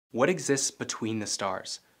What exists between the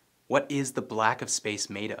stars? What is the black of space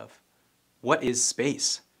made of? What is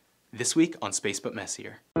space? This week on Space But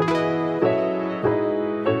Messier.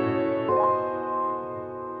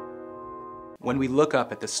 When we look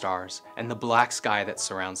up at the stars and the black sky that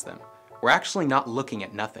surrounds them, we're actually not looking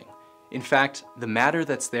at nothing. In fact, the matter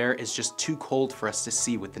that's there is just too cold for us to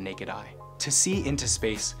see with the naked eye. To see into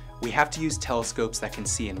space, we have to use telescopes that can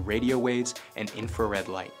see in radio waves and infrared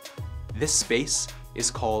light. This space is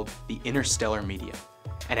called the interstellar medium,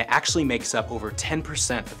 and it actually makes up over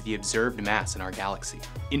 10% of the observed mass in our galaxy.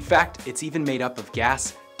 In fact, it's even made up of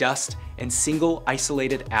gas, dust, and single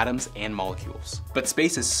isolated atoms and molecules. But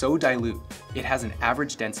space is so dilute, it has an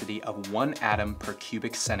average density of 1 atom per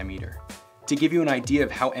cubic centimeter. To give you an idea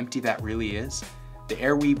of how empty that really is, the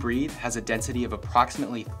air we breathe has a density of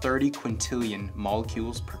approximately 30 quintillion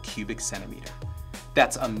molecules per cubic centimeter.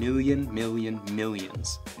 That's a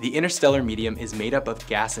millions. The interstellar medium is made up of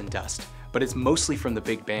gas and dust, but it's mostly from the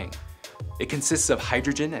Big Bang. It consists of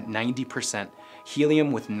hydrogen at 90%,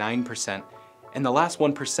 helium with 9%, and the last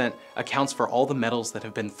 1% accounts for all the metals that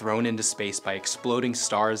have been thrown into space by exploding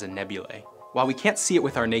stars and nebulae. While we can't see it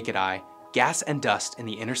with our naked eye, gas and dust in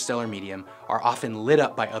the interstellar medium are often lit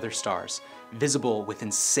up by other stars, visible with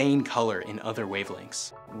insane color in other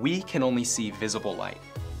wavelengths. We can only see visible light,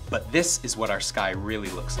 but this is what our sky really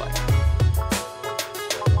looks like.